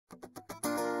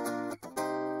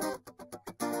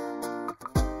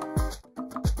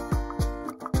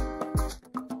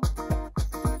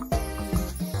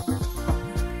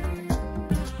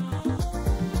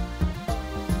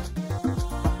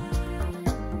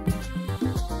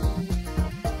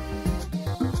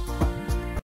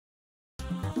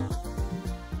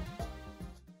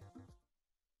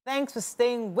Thanks for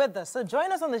staying with us. So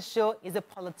join us on the show is a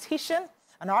politician,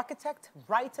 an architect,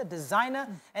 writer, designer,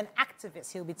 and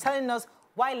activist. He'll be telling us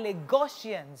why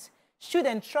Lagosians should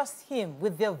entrust him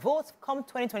with their votes come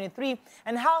 2023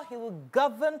 and how he will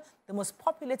govern the most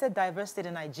populated, diverse state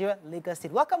in Nigeria, Lagos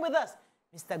State. Welcome with us,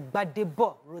 Mr.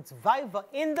 Gbadebo Rhodes-Vivour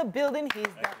in the building. He's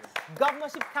the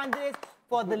governorship candidate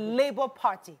for the Labour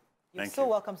Party. You're so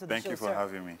welcome to the show, Thank you for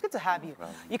having me. Good to have you.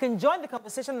 You can join the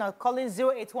conversation now calling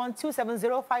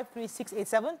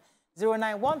 081-270-53687,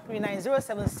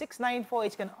 091-390-7694.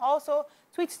 You can also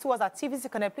tweet to us at TVC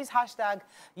Connect. Please hashtag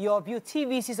your view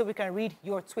TVC so we can read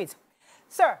your tweets.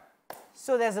 Sir,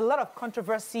 so there's a lot of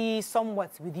controversy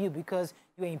somewhat with you because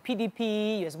you're in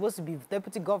PDP, you're supposed to be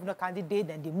deputy governor candidate,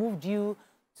 and they moved you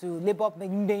to Labour,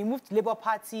 they moved to Labour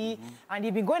Party, and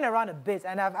you've been going around a bit.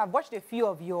 And I've watched a few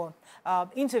of your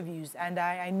interviews, and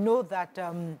I know that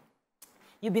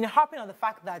you've been harping on the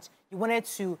fact that you wanted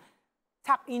to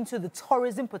tap into the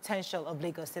tourism potential of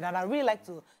Lagos State. And I'd really like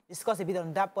to discuss a bit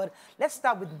on that, but let's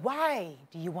start with why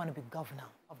do you want to be governor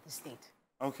of the state?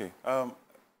 Okay.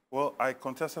 Well, I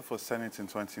contested for Senate in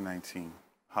 2019,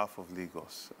 half of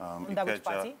Lagos. Under which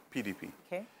party? PDP.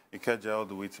 Okay. Ikeja all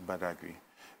the way to Badagry.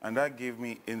 And that gave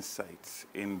me insights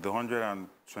in the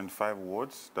 125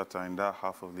 wards that are in that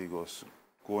half of Lagos,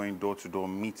 going door to door,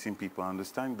 meeting people,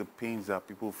 understanding the pains that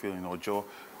people feel in Ojo,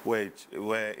 where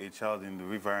a child in the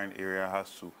riverine area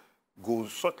has to go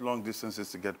such long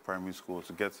distances to get primary school,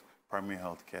 to get primary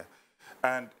health care.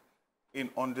 And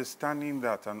in understanding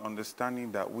that and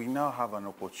understanding that we now have an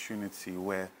opportunity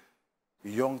where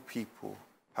young people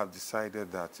have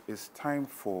decided that it's time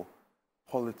for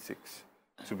politics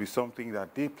to be something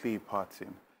that they play a part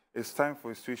in. It's time for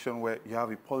a situation where you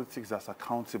have a politics that's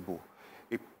accountable,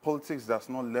 a politics that's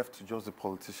not left to just the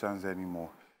politicians anymore.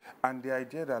 And the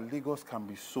idea that Lagos can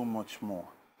be so much more.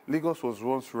 Lagos was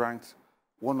once ranked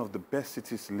one of the best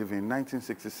cities to live in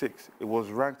 1966. It was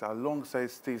ranked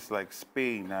alongside states like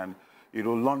Spain and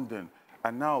London.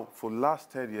 And now, for the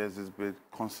last 10 years, it's been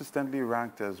consistently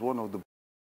ranked as one of the best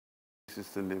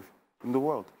places to live in the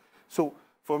world. So,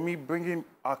 for me, bringing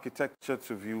architecture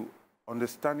to view,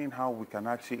 understanding how we can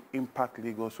actually impact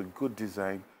Lagos with good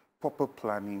design, proper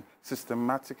planning,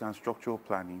 systematic and structural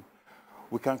planning,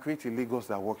 we can create a Lagos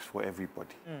that works for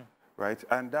everybody, right?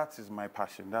 And that is my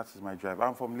passion, that is my drive.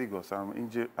 I'm from Lagos, I'm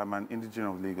an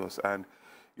indigenous of Lagos, and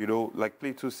like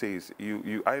Plato says,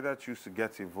 you either choose to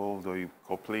get involved or you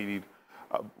complain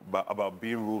about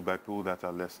being ruled by people that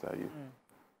are less than you.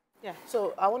 Yeah,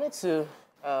 so I wanted to,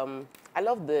 I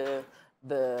love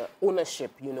the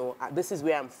ownership, this is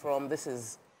where I'm from, this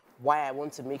is why I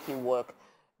want to make it work.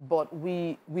 But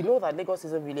we know that Lagos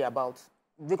isn't really about,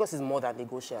 Lagos is more than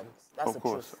Lagosians. That's the truth. Of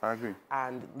course, I agree.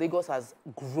 And Lagos has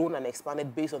grown and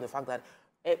expanded based on the fact that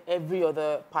every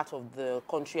other part of the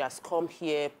country has come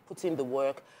here, put in the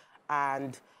work.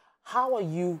 And how are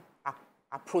you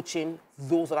approaching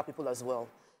those other people as well?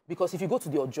 Because if you go to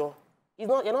the Ojo, you're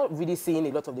not really seeing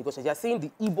a lot of Lagosians. You're seeing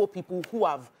the Igbo people who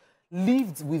have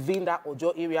lived within that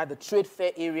Ojo area, the trade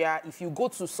fair area. If you go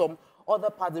to some other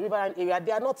part, the riverine area,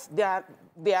 they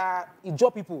are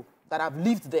Ijaw people that have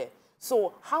lived there.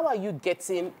 So how are you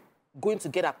going to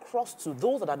get across to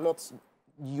those that are not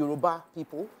Yoruba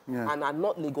people and are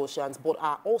not Lagosians, but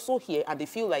are also here and they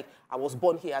feel like I was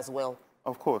born here as well?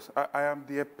 Of course. I am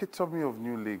the epitome of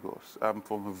New Lagos. I'm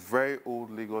from a very old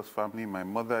Lagos family. My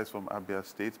mother is from Abia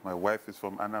State. My wife is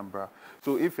from Anambra.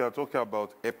 So if you're talking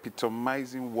about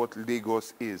epitomizing what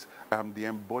Lagos is, I'm the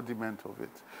embodiment of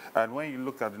it. And when you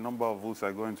look at the number of votes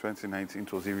I got in 2019,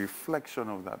 it was a reflection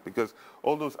of that. Because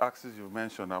all those axes you've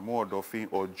mentioned, Amo,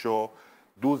 Odofin, Ojo,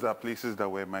 those are places that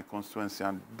were in my constituency.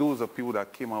 And those are people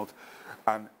that came out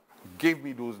and gave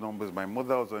me those numbers. My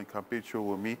mother was on campaign trail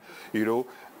with me,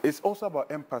 It's also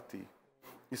about empathy.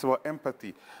 It's about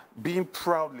empathy. Being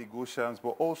proud Lagosians,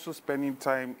 but also spending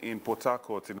time in Port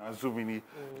Harcourt, in Azumini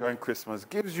during Christmas,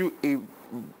 gives you a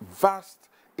vast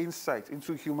insight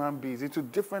into human beings, into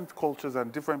different cultures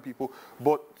and different people,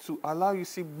 but to allow you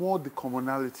to see more the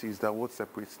commonalities that what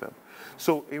separates them.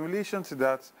 So in relation to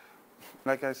that,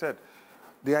 like I said,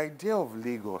 the idea of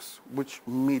Lagos, which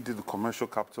made it the commercial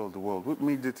capital of the world, which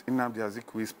made it Nnamdi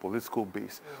Azikiwe's political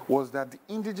base, was that the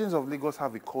indigenes of Lagos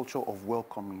have a culture of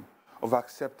welcoming, of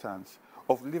acceptance,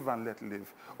 of live and let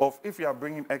live, of if you are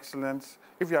bringing excellence,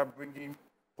 if you are bringing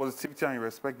positivity and you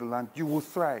respect the land, you will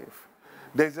thrive.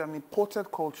 There's an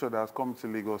imported culture that has come to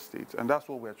Lagos State, and that's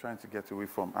what we're trying to get away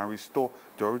from and restore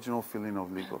the original feeling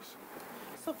of Lagos.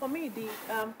 So for me, the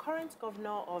current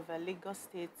governor of Lagos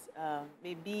State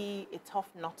may be a tough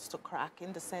nut to crack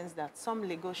in the sense that some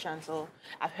Lagosians, or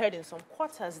I've heard in some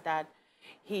quarters that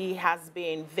He has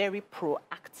been very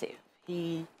proactive.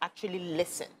 He actually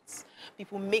listens.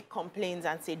 People make complaints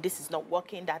and say, this is not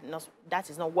working, that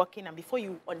is not working. And before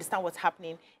you understand what's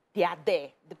happening, they are there.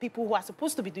 The people who are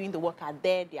supposed to be doing the work are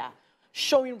there. They are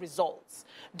showing results.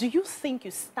 Do you think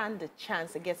you stand a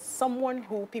chance against someone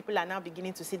who people are now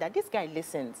beginning to see that this guy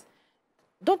listens?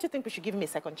 Don't you think we should give him a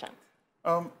second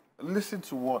chance? Listen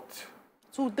to what?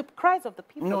 To the cries of the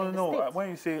people in the state. When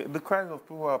you say the cries of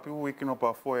people are people waking up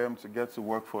at 4 a.m. to get to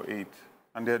work for 8.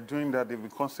 And they're doing that, they've been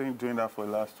constantly doing that for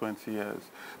the last 20 years.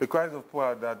 The cries of people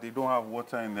are that they don't have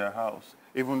water in their house,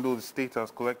 even though the state has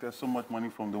collected so much money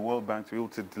from the World Bank to be able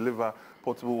to deliver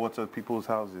potable water to people's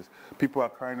houses. People are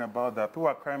crying about that. People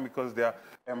are crying because they are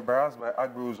embarrassed by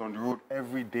agros on the road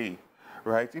every day,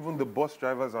 right? Even the bus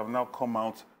drivers have now come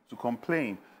out to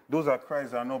complain. Those are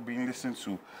cries that are not being listened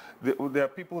to. There are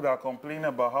people that are complaining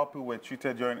about how people were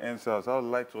treated during NSAS, how the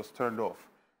light was turned off,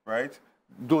 right?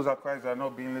 Those are cries that are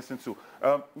not being listened to.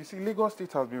 You see, Lagos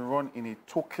State has been run in a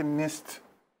tokenist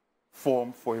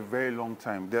form for a very long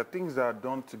time. There are things that are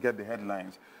done to get the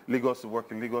headlines. Lagos is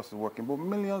working, but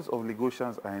millions of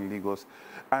Lagosians are in Lagos,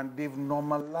 and they've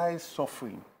normalized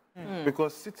suffering.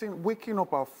 Because waking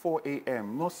up at 4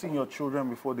 a.m., not seeing your children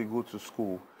before they go to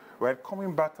school, right?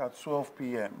 Coming back at 12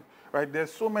 p.m., right?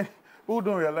 There's so many... People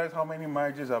don't realize how many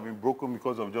marriages have been broken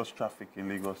because of just traffic in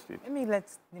Lagos State. Let me let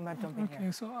Nima jump in here.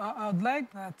 Okay, so I would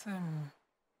like that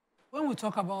when we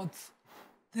talk about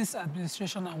this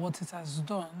administration and what it has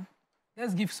done,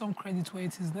 let's give some credit where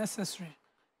it is necessary.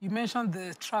 You mentioned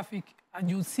the traffic, and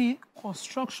you see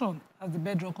construction as the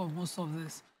bedrock of most of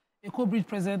this. Eko Bridge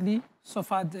presently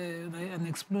suffered an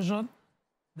explosion.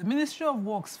 The Ministry of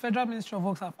Works, Federal Ministry of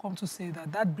Works, have come to say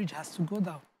that that bridge has to go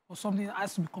down or something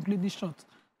has to be completely shut.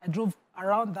 I drove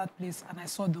around that place and I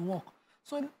saw the work.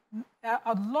 So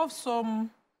I'd love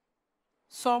some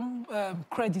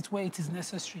credit where it is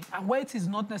necessary. And where it is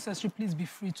not necessary, please be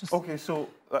free to say. Okay, so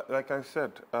like I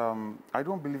said, I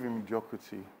don't believe in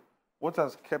mediocrity. What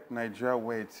has kept Nigeria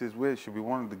where it is, where it should be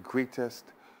one of the greatest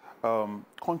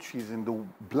countries in the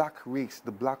black race,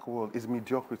 the black world, is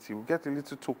mediocrity. We get a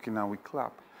little token and we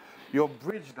clap. Your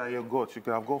bridge that you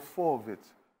could have got 4 of it.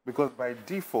 Because by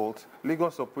default,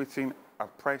 Lagos operating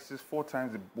at prices 4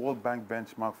 times the World Bank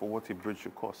benchmark for what a bridge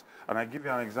should cost. And I give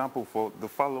you an example for the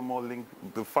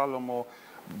Falomo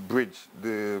Bridge.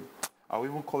 I'll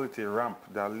even call it a ramp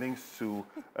that links to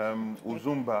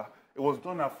Uzumba. It was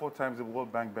done at 4 times the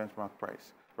World Bank benchmark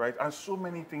price, right? And so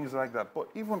many things like that. But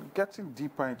even getting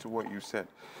deeper into what you said,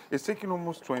 it's taken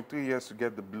almost 23 years to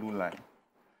get the blue line,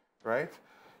 right?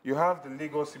 You have the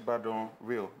Lagos-Ibadan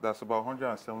rail, that's about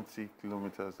 170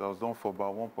 kilometers. That was done for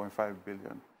about 1.5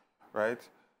 billion, right?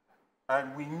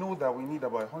 And we know that we need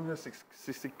about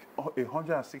 160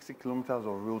 kilometers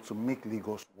of rail to make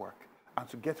Lagos work and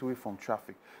to get away from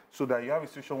traffic, so that you have a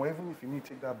situation where even if you need to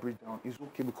take that bridge down, it's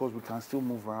okay because we can still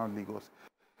move around Lagos.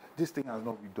 This thing has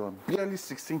not been done. Barely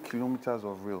 16 kilometers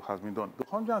of rail has been done. The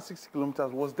 160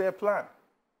 kilometers was their plan.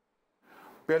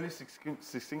 Barely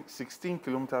 16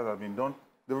 kilometers have been done.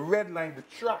 The red line, the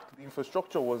track, the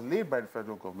infrastructure was laid by the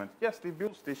federal government. Yes, they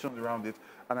built stations around it,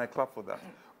 and I clap for that.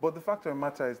 But the fact of the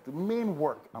matter is, the main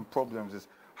work and problems is,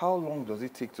 how long does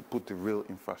it take to put the rail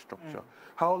infrastructure?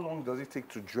 How long does it take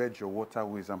to dredge your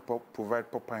waterways and provide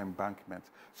proper embankment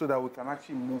so that we can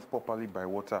actually move properly by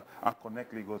water and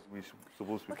connect Lagos where it's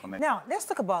supposed to be connected? Now, let's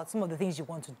talk about some of the things you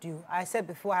want to do. I said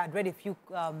before, I had read a few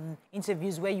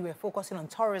interviews where you were focusing on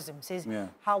tourism. It says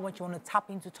how much you want to tap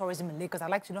into tourism in Lagos.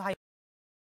 I'd like to know how you...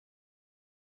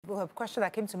 A question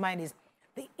that came to mind is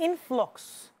the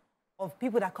influx of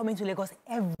people that come into Lagos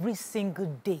every single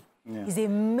day is a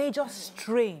major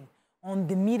strain on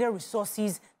the media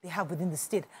resources they have within the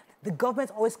state. The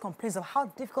government always complains of how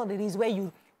difficult it is where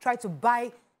you try to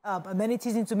buy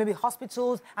amenities into maybe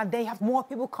hospitals and then you have more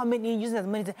people coming in using as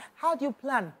amenities. How do you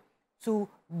plan to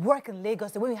work in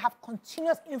Lagos the way we have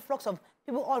continuous influx of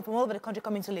people from all over the country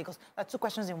coming to Lagos? That's 2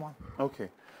 questions in one. Okay.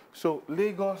 So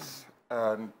Lagos,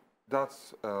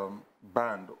 that's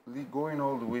banned. Going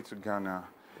all the way to Ghana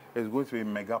is going to be a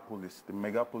megapolis. The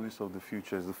megapolis of the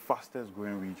future is the fastest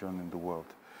growing region in the world,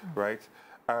 right?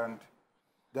 And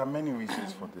there are many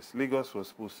reasons for this. Lagos was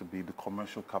supposed to be the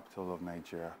commercial capital of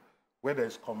Nigeria. Where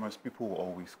there's commerce, people will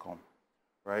always come,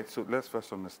 right? So let's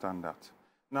first understand that.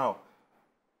 Now,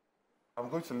 I'm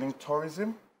going to link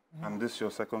tourism, and this is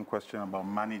your second question about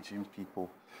managing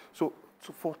people. So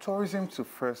for tourism to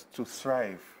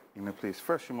thrive in a place,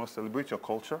 first you must celebrate your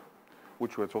culture,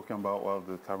 which we're talking about while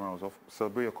the camera was off.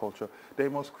 Celebrate your culture. They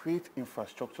must create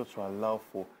infrastructure to allow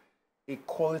for a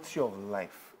quality of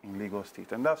life in Lagos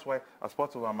State. And that's why, as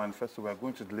part of our manifesto, we're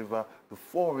going to deliver the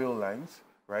 4 rail lines,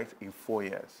 right, in 4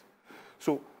 years.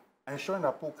 So ensuring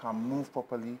that people can move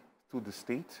properly through the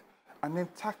state, and then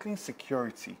tackling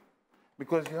security.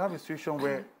 Because you have a situation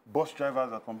where bus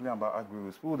drivers are complaining about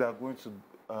agri-roads. People that are going to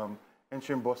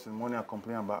entering bus in the morning are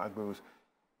complaining about agri-roads.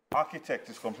 Architect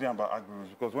is complaining about agri-roads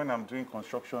because when I'm doing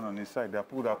construction on the side, there are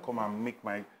people that come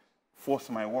and force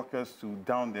my workers to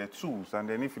down their tools. And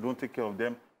then if you don't take care of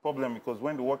them, problem, because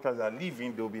when the workers are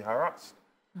leaving, they'll be harassed,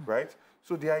 right?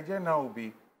 So the idea now will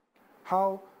be,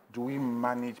 how do we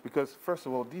manage? Because first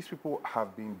of all, these people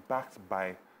have been backed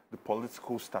by the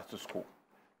political status quo.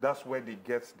 That's where they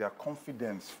get their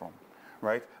confidence from,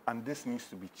 right? And this needs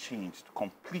to be changed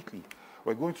completely.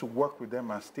 We're going to work with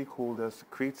them as stakeholders to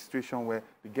create a situation where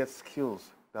they get skills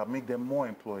that make them more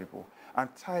employable and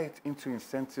tie it into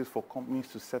incentives for companies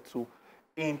to settle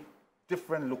in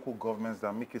different local governments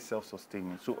that make it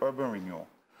self-sustaining, so urban renewal.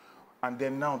 And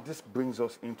then now this brings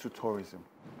us into tourism.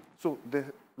 So the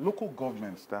local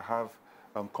governments that have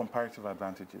comparative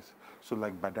advantages, so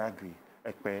like Badagry,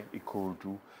 Ekpe,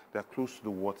 Ikorodu, they're close to the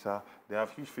water, they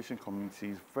have huge fishing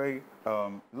communities,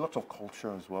 lot of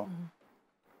culture as well,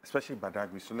 especially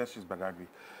Badagry. So let's use Badagry.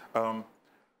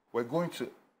 We're going to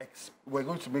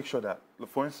make sure that,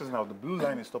 for instance, now the blue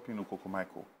line is stopping in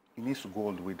Okokomaiko. It needs to go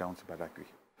all the way down to Badagry,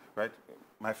 right?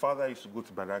 My father used to go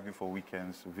to Badagry for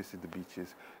weekends to visit the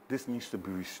beaches. This needs to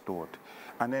be restored,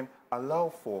 and then allow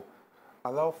for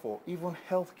even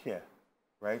healthcare,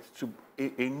 right? To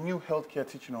a new healthcare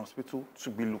teaching hospital to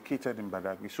be located in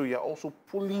Badagry. So you're also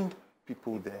pulling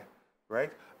people there,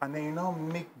 right? And then you now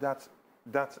make that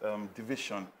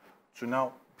division to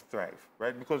now thrive,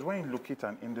 right? Because when you locate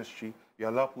an industry, you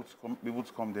allow people to be able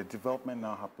to come there. Development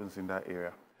now happens in that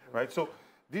area, right? So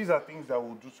these are things that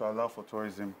we'll do to allow for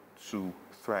tourism to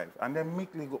thrive, and then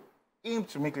aim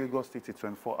to make Lagos State a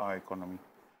 24-hour economy,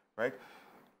 right?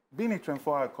 Being a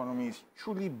 24-hour economy is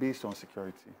truly based on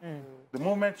security. The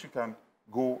moment you can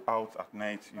go out at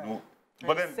night, you know.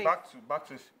 But then back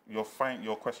to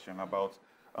your question about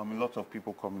a lot of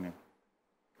people coming in.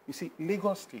 You see,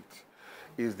 Lagos State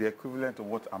is the equivalent of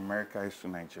what America is to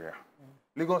Nigeria.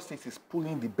 Lagos State is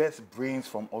pulling the best brains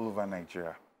from all over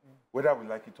Nigeria, whether we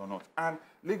like it or not. And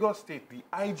Lagos State, the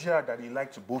idea that they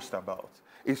like to boast about,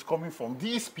 is coming from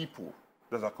these people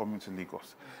that are coming to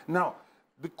Lagos. Now,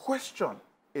 the question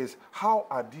is, how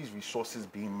are these resources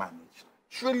being managed?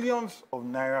 Trillions of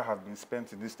naira have been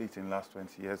spent in this state in the last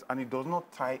 20 years, and it does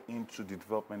not tie into the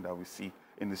development that we see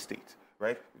in the state,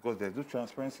 right? Because there's no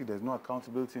transparency, there's no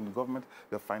accountability in the government,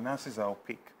 the finances are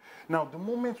opaque. Now, the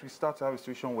moment we start to have a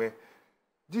situation where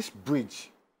this bridge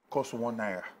costs 1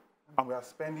 naira, and we are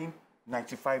spending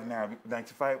 95 naira,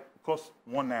 95 costs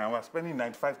 1 naira, and we are spending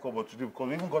 95 kobo to do, because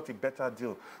we even got a better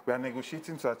deal. We are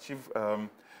negotiating to achieve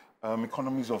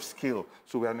economies of scale.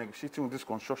 So we are negotiating with this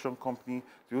construction company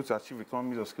to be able to achieve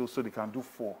economies of scale so they can do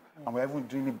 4. And we're even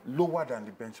doing it lower than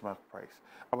the benchmark price.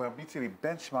 And we're meeting a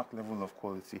benchmark level of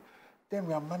quality. Then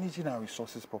we are managing our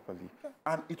resources properly.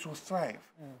 And it will thrive,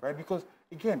 right? Because,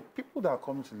 again, people that are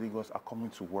coming to Lagos are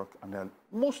coming to work, and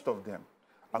most of them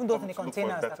even those in the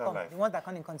containers that come, the ones that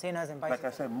come in containers and bicycles.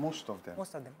 Like I said, most of them.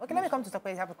 Most of them. Okay, let me come to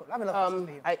Tokwe. Have a lot of questions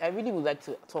for you. I really would like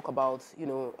to talk about,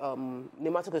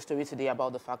 Nema took a story today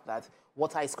about the fact that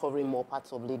water is covering more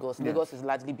parts of Lagos. Yes. Lagos is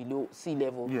largely below sea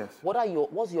level. Yes.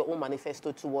 What's your own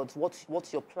manifesto towards,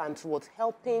 what's your plan towards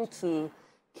helping to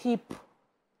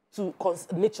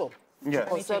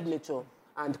conserve nature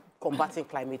and combating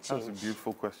climate change? That's a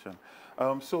beautiful question.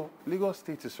 So Lagos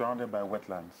State is surrounded by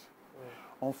wetlands.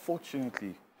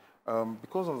 Unfortunately,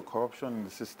 because of the corruption in the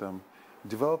system,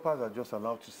 developers are just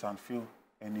allowed to sandfill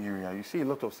any area. You see a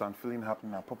lot of sandfilling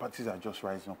happening and properties are just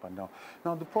rising up and down.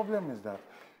 Now, the problem is that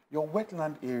your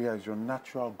wetland area is your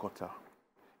natural gutter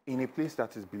in a place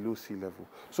that is below sea level.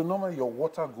 So normally your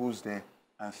water goes there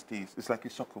and stays. It's like a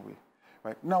sockaway,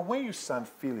 right? Now, when you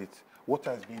sandfill it,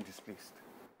 water is being displaced.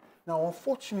 Now,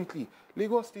 unfortunately,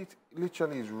 Lagos State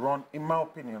literally is run, in my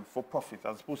opinion, for profit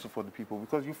as opposed to for the people,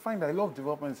 because you find that a lot of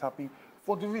development is happening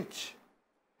for the rich.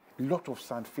 A lot of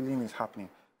sand filling is happening.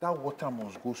 That water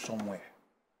must go somewhere.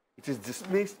 It is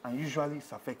displaced, and usually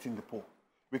it's affecting the poor,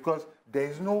 because there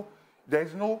is no,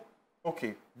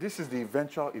 okay, this is the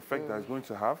eventual effect that it's going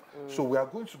to have. So we are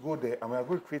going to go there and we are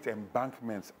going to create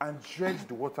embankments and dredge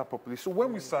the water properly. So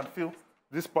when we sand fill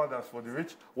this part that's for the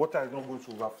rich, water is not going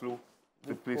to overflow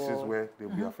the places where they'll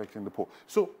be affecting the poor.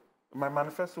 So my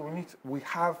manifesto, we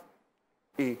have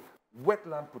a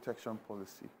wetland protection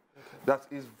policy that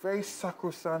is very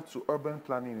sacrosanct to urban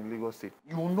planning in Lagos State.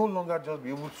 You will no longer just be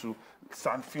able to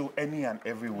sandfill any and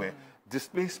everywhere,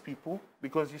 displace people,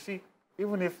 because you see,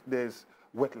 Even if there's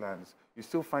wetlands, you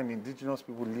still find indigenous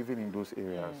people living in those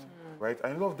areas, right?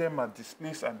 And a lot of them are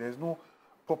displaced and there's no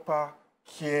proper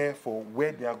care for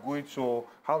where they are going to or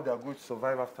how they are going to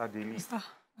survive after they leave.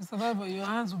 Mr. Bible, your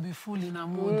hands will be full in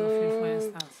Amodofi, for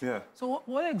instance. Yeah. So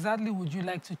what exactly would you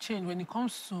like to change when it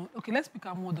comes to... Okay, let's pick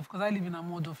Amodofi, because I live in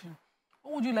Amodofi.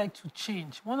 What would you like to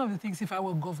change? One of the things, if I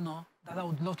were governor, that I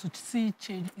would love to see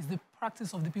change is the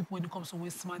practice of the people when it comes to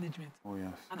waste management. Oh,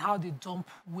 yes. And how they dump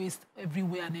waste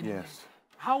everywhere and anywhere. Yes.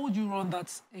 How would you run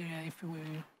that area if you were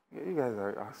you? Yeah, you guys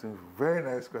are asking very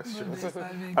nice questions.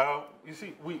 You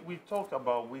see, we talked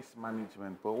about waste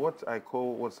management, but what I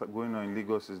call what's going on in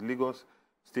Lagos is Lagos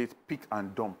State pick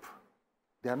and dump.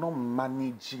 They are not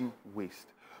managing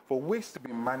waste. For waste to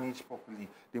be managed properly,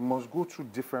 they must go through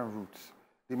different routes.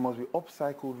 They must be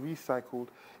upcycled, recycled.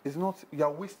 It's not, you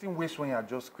are wasting waste when you are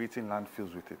just creating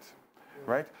landfills with it,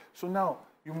 right? So now,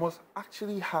 you must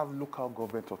actually have local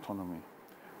government autonomy,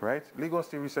 right? Lagos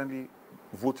State recently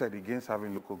voted against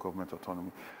having local government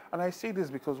autonomy. And I say this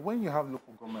because when you have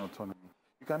local government autonomy,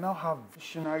 you can now have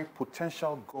visionary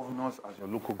potential governors as your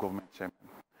local government chairman.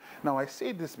 Now, I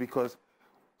say this because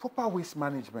proper waste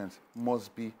management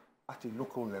must be at a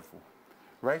local level,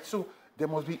 right? So there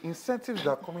must be incentives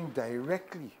that are coming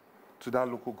directly to that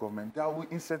local government that will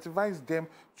incentivize them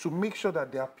to make sure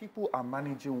that their people are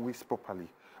managing waste properly.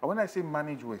 And when I say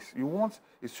manage waste, you want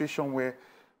a situation where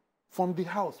from the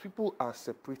house, people are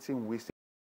separating waste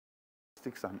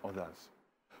and others.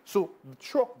 So the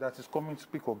truck that is coming to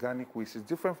pick organic waste is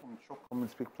different from the truck coming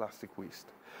to pick plastic waste.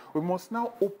 We must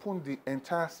now open the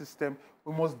entire system.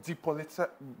 We must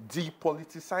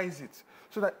depoliticize it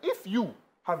so that if you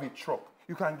have a truck,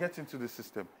 you can get into the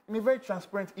system in a very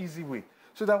transparent, easy way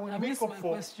so that we make up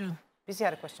for... Question. BC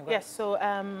had a question. Go Yes, so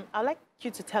I'd like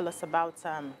you to tell us about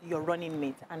your running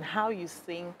mate and how you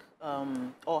think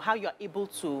or how you're able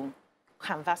to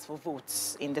canvass for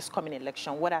votes in this coming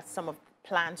election. What are some of the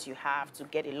plans you have to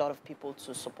get a lot of people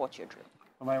to support your dream?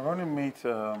 My running mate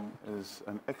is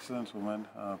an excellent woman,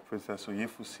 Princess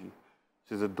Oyefusi.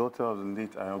 She's the daughter of the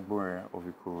late Ayogbore of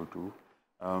Ikorodu.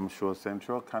 She was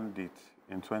central candidate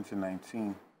in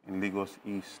 2019 in Lagos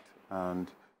East, and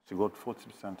she got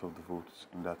 40% of the votes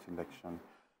in that election.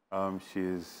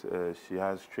 She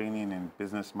has training in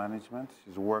business management.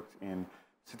 She's worked in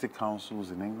city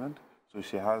councils in England. So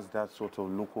she has that sort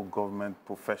of local government,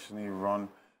 professionally run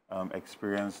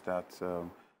experience that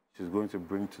she's going to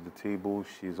bring to the table.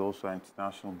 She's also an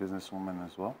international businesswoman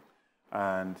as well.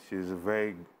 And she's a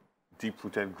very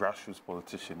deep-rooted grassroots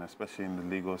politician, especially in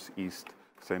the Lagos East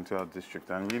Central District,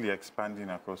 and really expanding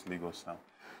across Lagos now.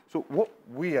 So what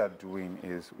we are doing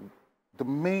is, the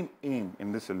main aim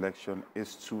in this election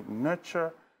is to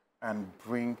nurture and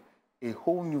bring a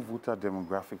whole new voter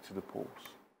demographic to the polls,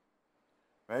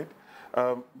 right?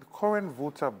 The current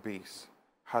voter base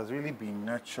has really been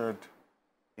nurtured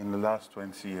in the last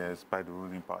 20 years by the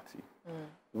ruling party.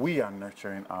 We are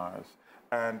nurturing ours.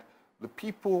 And the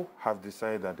people have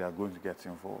decided that they are going to get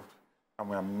involved. And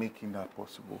we are making that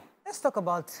possible. Let's talk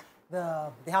about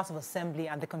the House of Assembly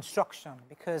and the construction,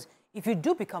 because if you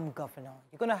do become governor,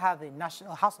 you're going to have a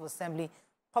national House of Assembly,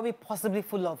 probably possibly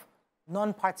full of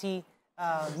non-party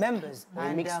members.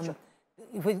 And,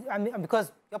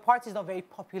 because your party is not very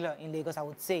popular in Lagos, I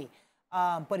would say.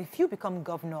 But if you become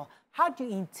governor, how do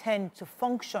you intend to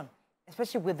function,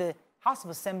 especially with the House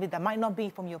of Assembly that might not be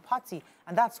from your party?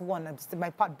 And that's one. My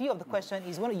part B of the question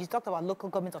is, you talked about local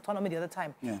government autonomy the other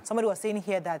time. Yeah. Somebody was saying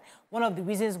here that one of the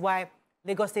reasons why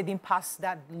Lagos State didn't pass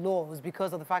that law was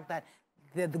because of the fact that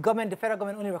the federal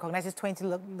government only recognizes 20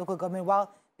 local government while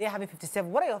they're having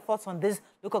 57. What are your thoughts on this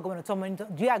local government autonomy?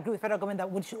 Do you agree with federal government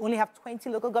that we should only have 20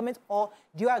 local governments, or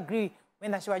do you agree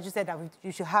when Ashwaju said that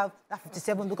you should have that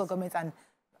 57 local governments and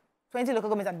 20 local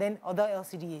governments and then other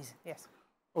LCDs? Yes.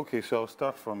 Okay, so I'll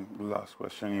start from the last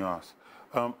question you asked.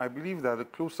 I believe that the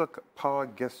closer power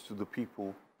gets to the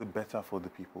people, the better for the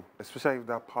people, especially if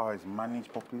that power is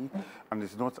managed properly and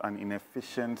it's not an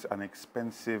inefficient and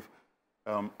expensive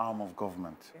arm of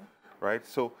government, right?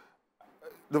 So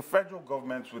the federal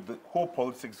government, with the whole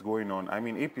politics going on, I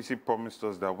mean, APC promised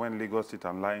us that when Lagos State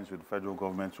aligns with the federal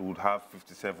government, we would have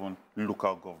 57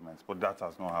 local governments, but that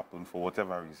has not happened for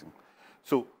whatever reason.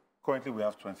 So currently we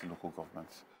have 20 local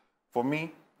governments. For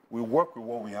me, we work with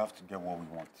what we have to get what we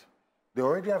want. They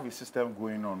already have a system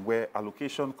going on where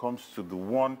allocation comes to the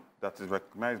one that is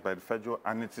recognized by the federal,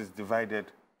 and it is divided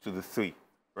to the three,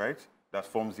 right? That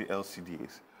forms the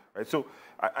LCDs, right? So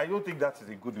I don't think that is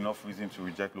a good enough reason to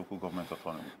reject local government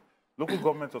autonomy. Local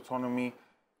government autonomy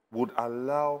would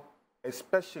allow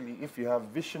especially if you have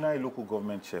visionary local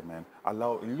government chairmen,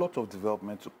 allow a lot of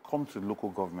development to come to local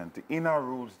government. The inner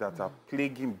rules that are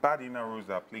plaguing, bad inner rules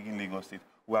that are plaguing Lagos State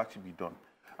will actually be done.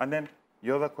 And then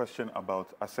the other question about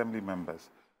assembly members.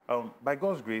 By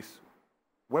God's grace,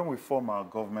 when we form our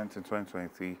government in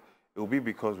 2023, it will be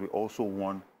because we also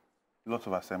won lots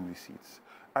of assembly seats.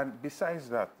 And besides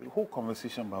that, the whole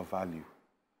conversation about value,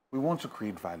 we want to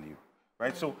create value.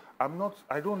 Right? So I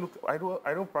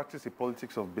don't practice the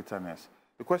politics of bitterness.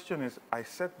 The question is, I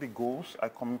set the goals, I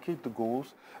communicate the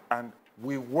goals, and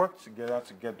we work together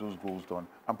to get those goals done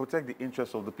and protect the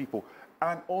interests of the people.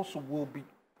 And also we'll be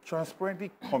transparently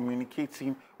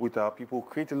communicating with our people,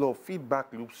 create a lot of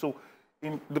feedback loops. So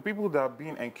in the people that are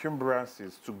being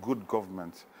encumbrances to good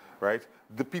government, right,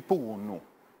 the people will know.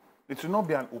 It will not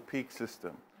be an opaque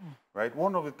system, right?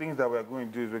 One of the things that we're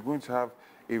going to do is we're going to have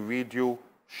a radio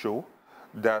show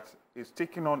that is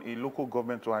taking on a local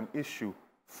government or an issue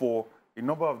for a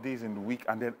number of days in the week,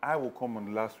 and then I will come on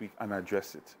the last week and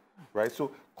address it, right?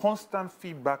 So constant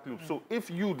feedback loop. So if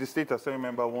you, the state assembly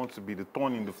member, want to be the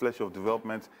thorn in the flesh of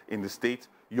development in the state,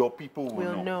 your people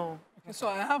will know. Okay, so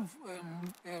I have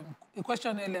a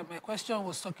question earlier. My question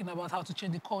was talking about how to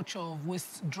change the culture of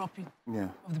waste dropping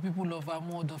of the people of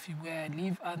Amodofi, where I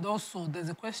live. And also there's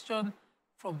a question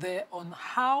from there on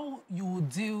how you will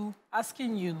deal,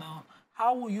 asking you now,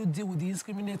 how will you deal with the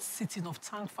indiscriminate sitting of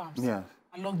tank farms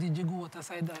along the Jigu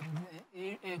waterside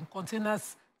and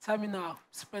containers terminal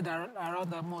spread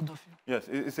around Amodofi? Yes,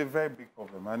 it's a very big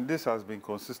problem. And this has been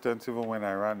consistent even when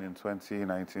I ran in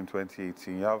 2019,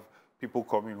 2018. You have people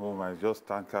coming home and just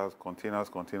tankers, containers.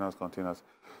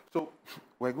 So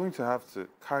we're going to have to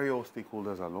carry all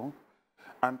stakeholders along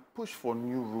and push for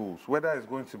new rules, whether it's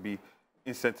going to be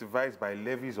incentivized by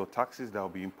levies or taxes that will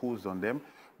be imposed on them.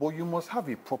 But you must have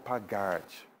a proper garage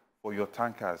for your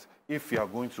tankers if you are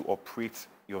going to operate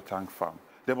your tank farm.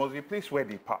 There must be a place where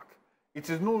they park. It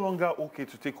is no longer okay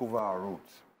to take over our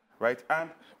roads, right?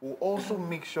 And we'll also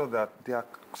make sure that there are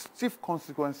stiff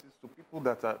consequences to people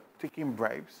that are taking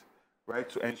bribes, right,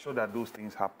 to ensure that those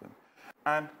things happen.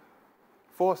 And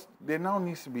first, there now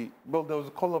needs to be, well, there was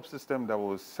a call-up system that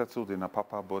was settled in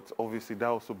Apapa, but obviously that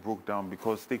also broke down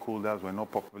because stakeholders were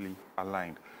not properly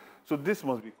aligned. So this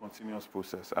must be a continuous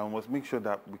process, and we must make sure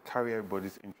that we carry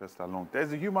everybody's interest along.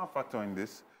 There's a human factor in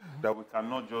this that we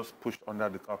cannot just push under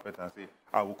the carpet and say,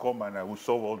 I will come and I will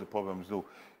solve all the problems. No,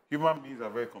 human beings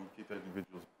are very complicated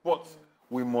individuals, but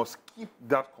we must keep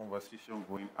that conversation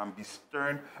going and be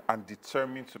stern and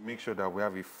determined to make sure that we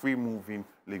have a free-moving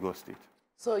Lagos State.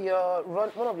 So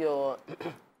one of your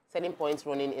selling points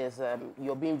running is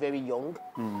you're being very young,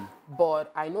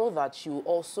 but I know that you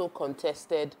also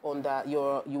contested under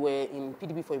you were in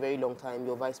PDP for a very long time.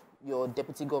 Your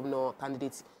deputy governor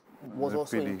candidate was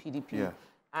also in PDP,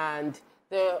 and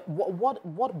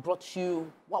what brought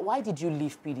you? Why did you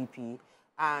leave PDP,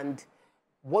 and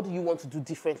what do you want to do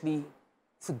differently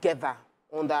together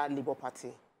under Labour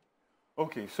Party?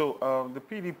 Okay, so the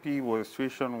PDP was a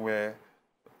situation where,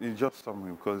 it's just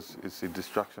summary because it's a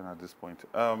distraction at this point.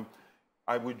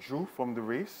 I withdrew from the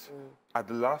race at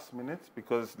the last minute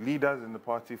because leaders in the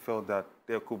party felt that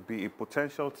there could be a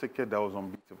potential ticket that was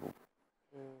unbeatable.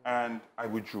 And I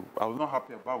withdrew. I was not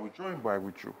happy about withdrawing, but I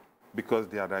withdrew because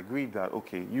they had agreed that,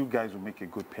 okay, you guys will make a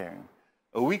good pairing.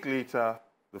 A week later,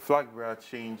 the flag bearer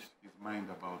changed his mind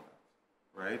about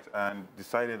that, right? And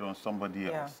decided on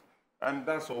somebody else. And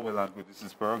that's all well and good. This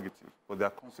is prerogative. But there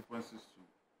are consequences to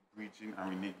breaching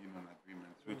and reneging on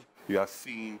agreements, which you are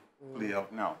seeing play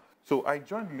out now. So I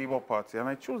joined the Labour Party, and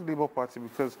I chose Labour Party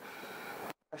because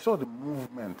I saw the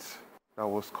movement that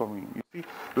was coming. You see,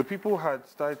 the people had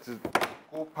started to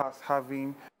go past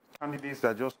having candidates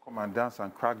that just come and dance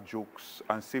and crack jokes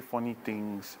and say funny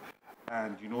things,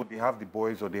 and, you know, they have the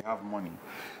boys or they have money.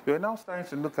 They are now starting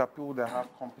to look at people that have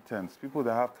competence, people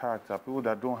that have character, people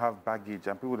that don't have baggage,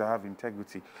 and people that have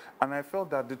integrity. And I felt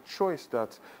that the choice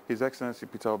that His Excellency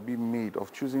Peter Obi made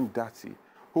of choosing Dati,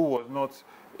 who was not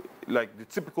like the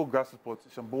typical grassroots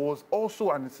politician, but was also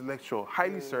an intellectual,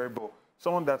 highly cerebral,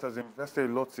 someone that has invested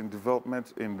a lot in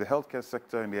development in the healthcare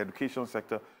sector, in the education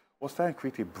sector, was starting to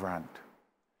create a brand.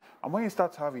 And when you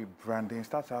start to have a brand, then you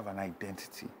start to have an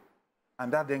identity.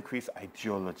 And that then creates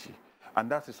ideology. And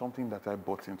that is something that I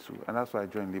bought into. And that's why I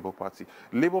joined Labour Party.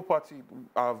 Labour Party,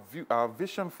 our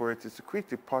vision for it is to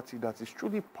create a party that is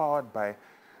truly powered by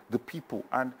the people.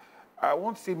 And I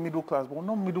won't say middle class, but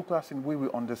not middle class in the way we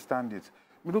understand it.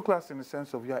 Middle class in the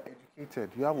sense of you are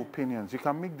educated, you have opinions, you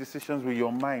can make decisions with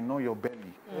your mind, not your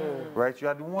belly, right? You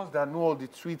are the ones that know all the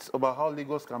tweets about how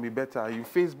Lagos can be better. You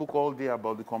Facebook all day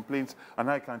about the complaints and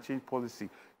how you can change policy.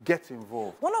 Get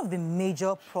involved. One of the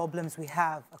major problems we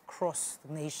have across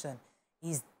the nation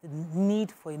is the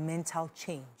need for a mental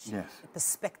change, a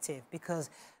perspective, because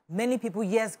many people,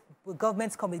 yes,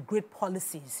 governments come with great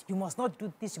policies. You must not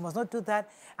do this, you must not do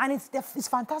that. And it's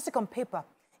fantastic on paper.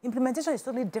 Implementation is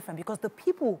totally different because the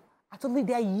people are totally,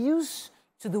 they're used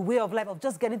to the way of life of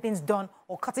just getting things done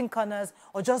or cutting corners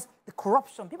or just the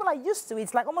corruption. People are used to it.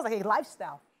 It's like almost like a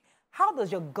lifestyle. How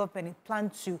does your government plan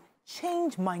to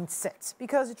change mindsets?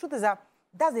 Because the truth is that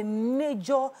that's a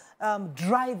major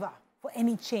driver for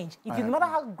any change. If no matter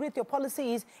how great your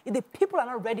policy is, if the people are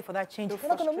not ready for that change, they're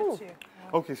not going to move.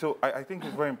 Okay, so I think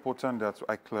it's very important that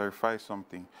I clarify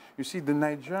something. You see, the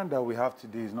Nigerian that we have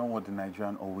today is not what the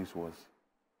Nigerian always was.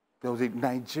 There was a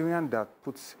Nigerian that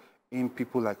puts in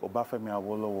people like Obafemi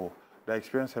Awolowo, that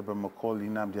experienced Herbert Macaulay,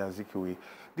 Nnamdi Azikiwe.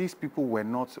 These people were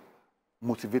not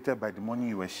motivated by the money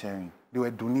you were sharing. They were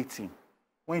donating.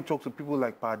 When you talk to people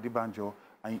like Pa Adebanjo,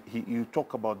 and you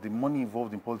talk about the money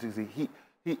involved in politics,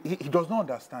 he does not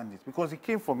understand it because he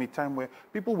came from a time where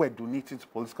people were donating to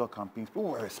political campaigns. People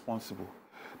were responsible.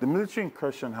 The military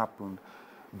incursion happened.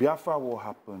 Biafra War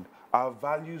happened. Our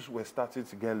values were starting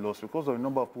to get lost because of a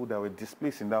number of people that were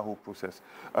displaced in that whole process.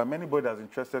 Anybody that's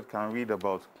interested can read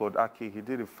about Claude Ake. He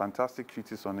did a fantastic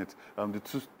treatise on it,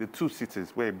 the two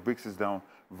cities, where he breaks it down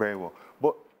very well.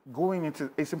 But going into,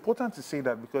 it's important to say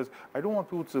that because I don't want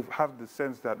people to have the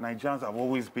sense that Nigerians have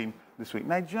always been this way.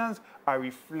 Nigerians are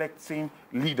reflecting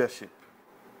leadership,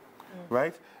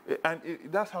 right? And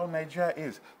that's how Nigeria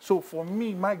is. So for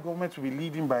me, my government will be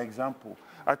leading by example.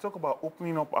 I talk about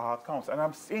opening up our accounts, and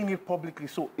I'm saying it publicly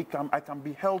so I can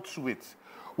be held to it.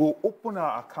 We'll open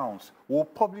our accounts. We'll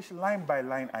publish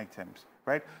line-by-line items,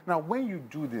 right? Now, when you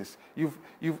do this, you've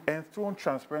enthroned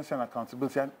transparency and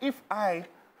accountability. And if I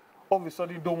all of a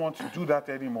sudden don't want to do that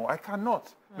anymore, I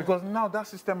cannot, because now that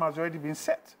system has already been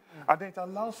set. And then it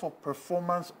allows for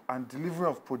performance and delivery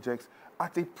of projects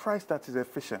at a price that is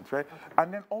efficient, right?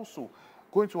 And then also,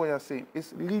 going to what you're saying,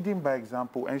 it's leading by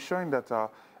example, ensuring that our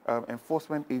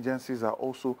enforcement agencies are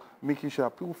also making sure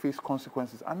that people face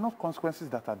consequences, and not consequences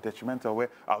that are detrimental, where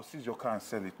I'll seize your car and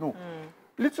sell it. No.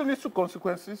 Little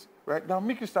consequences, right? Now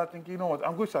make you start thinking, you know what,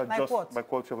 I'm going to adjust my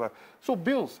quality of life. So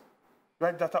bills,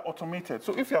 right, that are automated.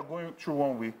 So if you're going through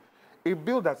one way, a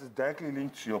bill that is directly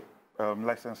linked to your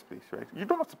license plate, right? You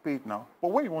don't have to pay it now,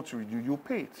 but when you want to renew, you'll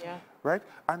pay it, right?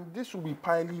 And this will be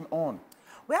piling on.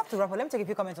 We have to wrap up. Let me take a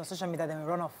few comments on social media, then we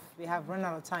run off. We have run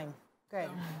out of time. Go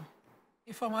ahead.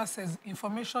 Informer says,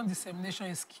 information dissemination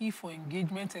is key for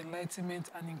engagement, enlightenment,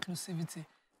 and inclusivity.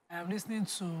 I am listening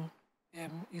to,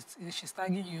 she's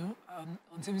tagging you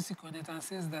on TVC Connect and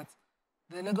says that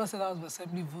the Lagos State House of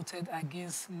Assembly voted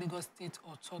against Lagos State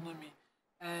autonomy.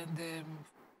 And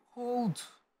Cold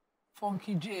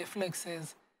Funky GFlex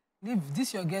says, "Leave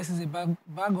this your guess is a bag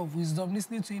of wisdom.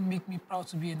 Listening to him make me proud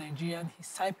to be a Nigerian.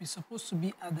 His type is supposed to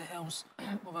be at the helms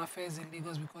of affairs in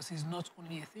Lagos because he's not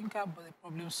only a thinker but a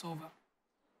problem solver."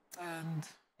 And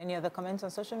any other comments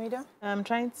on social media? I'm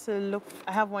trying to look.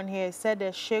 I have one here. It said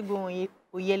Shegun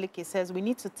Oyeleke says, "We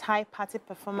need to tie party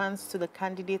performance to the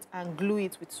candidate and glue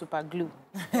it with super glue."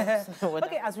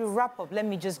 Okay, as we wrap up, let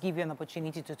me just give you an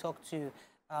opportunity to talk to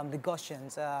the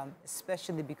Gaussians,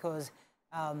 especially because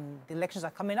the elections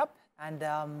are coming up, and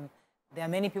there are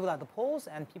many people at the polls,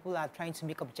 and people are trying to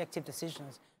make objective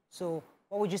decisions. So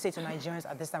what would you say to Nigerians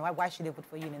at this time? Why should they vote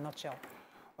for you in a nutshell?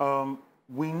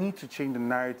 We need to change the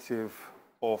narrative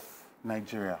of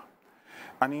Nigeria.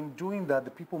 And in doing that,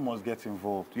 the people must get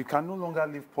involved. You can no longer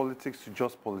leave politics to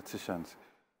just politicians.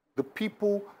 The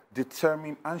people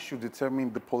determine and should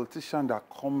determine the politician that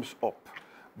comes up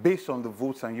based on the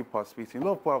votes and you participating. A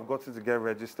lot of people have gotten to get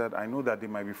registered. I know that they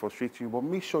might be frustrating you, but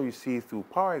make sure you see it through.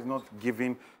 Power is not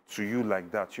given to you like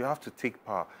that. You have to take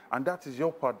power, and that is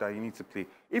your part that you need to play.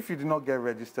 If you do not get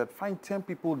registered, find 10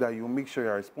 people that you make sure you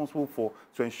are responsible for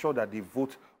to ensure that they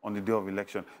vote on the day of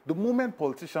election. The moment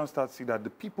politicians start to see that the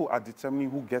people are determining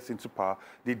who gets into power,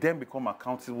 they then become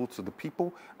accountable to the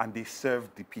people and they serve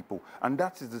the people. And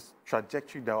that is the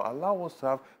trajectory that will allow us to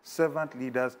have servant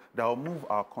leaders that will move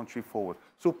our country forward.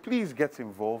 So please get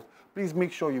involved. Please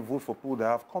make sure you vote for people that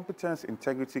have competence,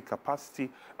 integrity,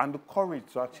 capacity, and the courage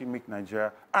to actually make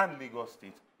Nigeria and Lagos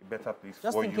State a better place for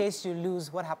you. Just in case you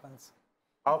lose, what happens?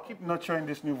 I'll keep nurturing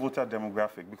this new voter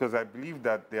demographic because I believe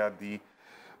that they are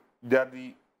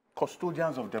the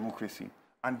custodians of democracy.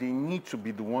 And they need to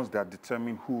be the ones that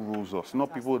determine who rules us,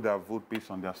 not people that vote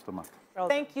based on their stomach.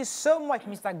 Thank you so much,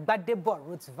 Mr. Gbadebo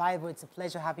Rhodes-Vivour. It's a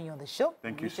pleasure having you on the show.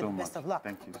 Thank you so much. Best of luck.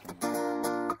 Thank you so much.